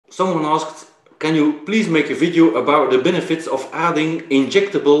Someone asked, can you please make a video about the benefits of adding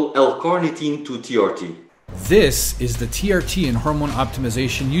injectable L-carnitine to TRT? This is the TRT and Hormone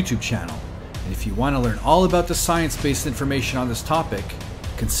Optimization YouTube channel. And if you want to learn all about the science-based information on this topic,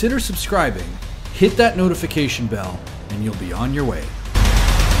 consider subscribing, hit that notification bell, and you'll be on your way.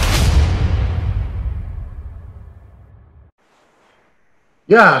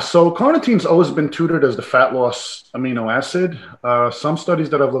 Yeah, so carnitine's always been tutored as the fat loss amino acid. Some studies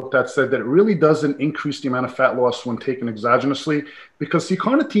that I've looked at said that it really doesn't increase the amount of fat loss when taken exogenously because see,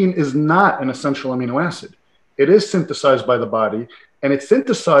 carnitine is not an essential amino acid. It is synthesized by the body, and it's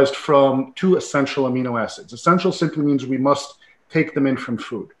synthesized from two essential amino acids. Essential simply means we must take them in from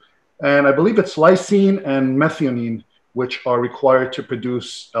food. And I believe it's lysine and methionine, which are required to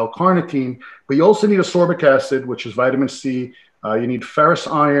produce L-carnitine, but you also need ascorbic acid, which is vitamin C. You need ferrous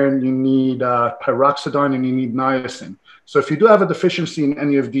iron, you need pyroxidine, and you need niacin. So if you do have a deficiency in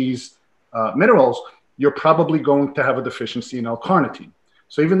any of these minerals, you're probably going to have a deficiency in L-carnitine.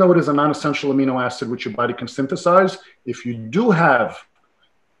 So even though it is a non-essential amino acid which your body can synthesize, if you do have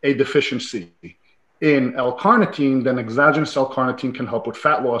a deficiency in L-carnitine, then exogenous L-carnitine can help with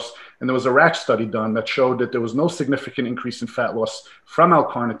fat loss. And there was a rat study done that showed that there was no significant increase in fat loss from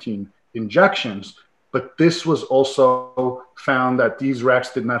L-carnitine injections. But this was also found that these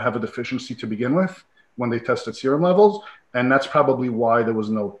rats did not have a deficiency to begin with when they tested serum levels. And that's probably why there was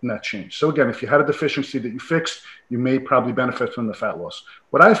no net change. So again, if you had a deficiency that you fixed, you may probably benefit from the fat loss.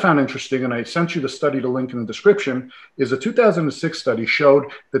 What I found interesting, and I sent you the study to link in the description, is a 2006 study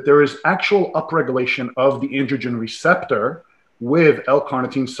showed that there is actual upregulation of the androgen receptor with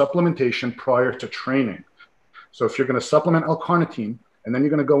L-carnitine supplementation prior to training. So if you're going to supplement L-carnitine, and then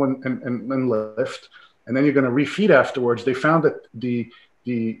you're going to go and lift, and then you're going to refeed afterwards, they found that the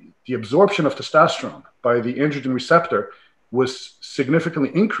absorption of testosterone by the androgen receptor was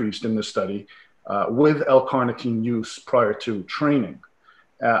significantly increased in this study with L-carnitine use prior to training.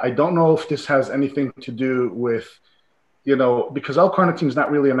 I don't know if this has anything to do with, because L-carnitine is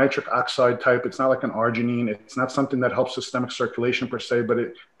not really a nitric oxide type. It's not like an arginine. It's not something that helps systemic circulation per se, but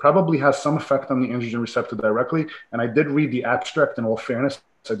it probably has some effect on the androgen receptor directly. And I did read the abstract in all fairness.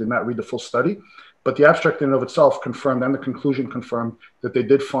 I did not read the full study, but the abstract in and of itself confirmed, and the conclusion confirmed, that they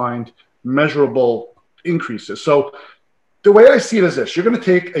did find measurable increases. So the way I see it is this: you're going to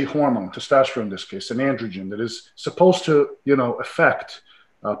take a hormone, testosterone in this case, an androgen that is supposed to, affect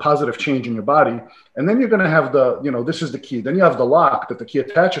positive change in your body. And then you're going to have this is the key. Then you have the lock that the key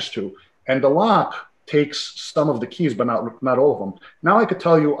attaches to, and the lock takes some of the keys, but not all of them. Now I could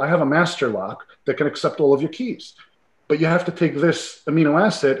tell you I have a master lock that can accept all of your keys, but you have to take this amino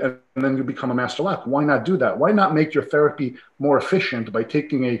acid and then you become a master lock. Why not do that? Why not make your therapy more efficient by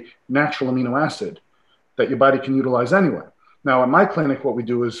taking a natural amino acid that your body can utilize anyway? Now, in my clinic, what we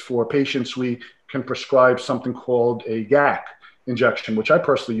do is for patients, we can prescribe something called a GAC injection, which I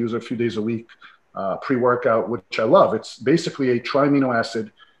personally use a few days a week, pre-workout, which I love. It's basically a triamino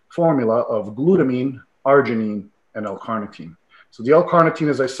acid formula of glutamine, arginine, and L-carnitine. So the L-carnitine,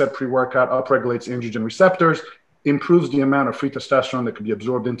 as I said, pre-workout, upregulates androgen receptors, improves the amount of free testosterone that can be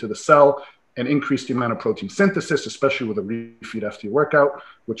absorbed into the cell, and increase the amount of protein synthesis, especially with a refeed after your workout,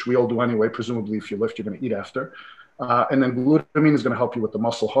 which we all do anyway. Presumably, if you lift, you're going to eat after. And then glutamine is going to help you with the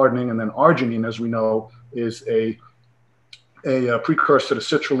muscle hardening. And then arginine, as we know, is a precursor to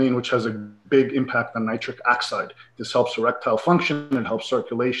citrulline, which has a big impact on nitric oxide. This helps erectile function and helps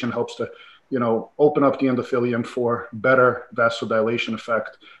circulation, helps to, open up the endothelium for better vasodilation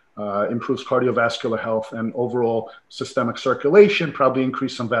effect, improves cardiovascular health and overall systemic circulation, probably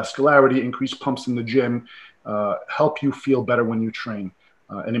increase some vascularity, increase pumps in the gym, help you feel better when you train,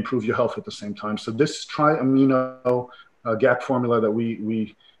 and improve your health at the same time. So this triamino GAC formula that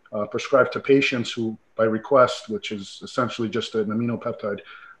we prescribe to patients who, by request, which is essentially just an aminopeptide,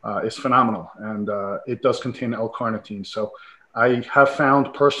 is phenomenal. And it does contain L-carnitine. So I have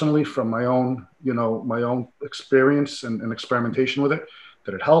found personally from my own, my own experience and experimentation with it,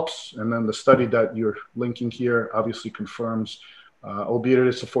 that it helps. And then the study that you're linking here obviously confirms, albeit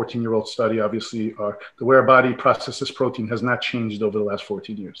it's a 14-year-old study, obviously the way our body processes protein has not changed over the last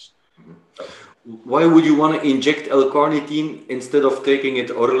 14 years. Why would you want to inject L-carnitine instead of taking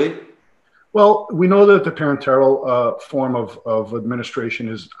it orally? Well, we know that the parenteral form of administration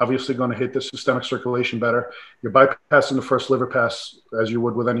is obviously going to hit the systemic circulation better. You're bypassing the first liver pass, as you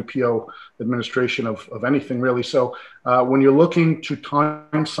would with any PO administration of anything really. So when you're looking to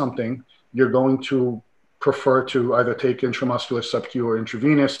time something, you're going to prefer to either take intramuscular, subcu, or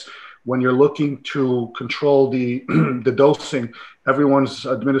intravenous. When you're looking to control the the dosing, everyone's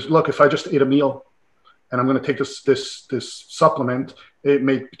administered. Look, if I just ate a meal and I'm going to take this supplement, it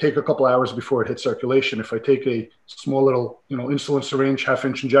may take a couple hours before it hits circulation. If I take a small little, insulin syringe,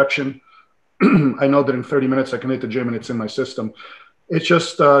 half-inch injection, I know that in 30 minutes I can hit the gym and it's in my system. It's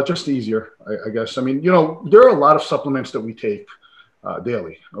just easier, I guess. I mean, there are a lot of supplements that we take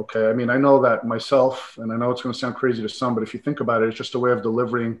daily. Okay. I mean, I know that myself, and I know it's going to sound crazy to some, but if you think about it, it's just a way of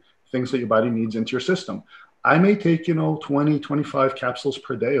delivering things that your body needs into your system. I may take, 20, 25 capsules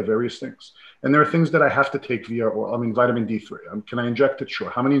per day of various things. And there are things that I have to take via, vitamin D3. Can I inject it?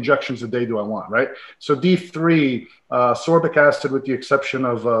 Sure. How many injections a day do I want? Right. So D3, sorbic acid, with the exception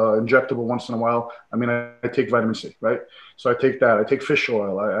of injectable once in a while. I mean, I take vitamin C, right? So I take that. I take fish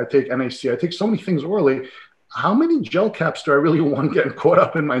oil. I take NAC. I take so many things orally. How many gel caps do I really want getting caught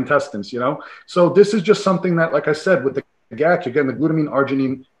up in my intestines, So this is just something that, like I said, with the GAC, again, the glutamine,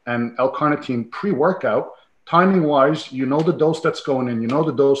 arginine, and L-carnitine pre-workout, timing-wise, the dose that's going in,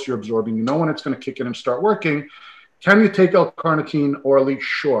 the dose you're absorbing, when it's going to kick in and start working. Can you take L-carnitine orally?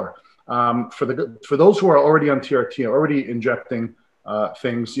 Sure. For those who are already on TRT, already injecting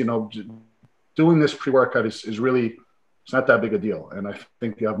things, doing this pre-workout is really, it's not that big a deal. And I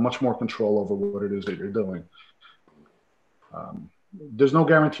think you have much more control over what it is that you're doing. There's no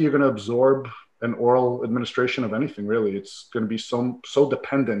guarantee you're going to absorb an oral administration of anything, really. It's going to be so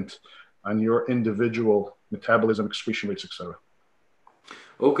dependent on your individual metabolism, excretion rates, etc.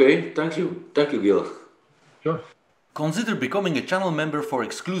 Okay, thank you, Gil. Sure. Consider becoming a channel member for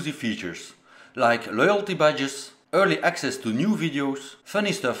exclusive features, like loyalty badges, early access to new videos,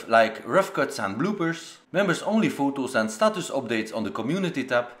 funny stuff like rough cuts and bloopers, members-only photos and status updates on the community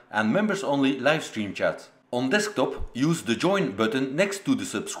tab, and members-only livestream chat. On desktop, use the join button next to the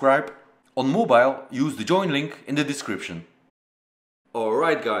subscribe. On mobile, use the join link in the description.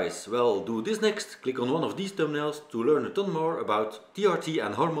 Alright guys, well, do this next. Click on one of these thumbnails to learn a ton more about TRT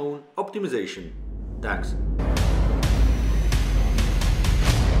and hormone optimization. Thanks.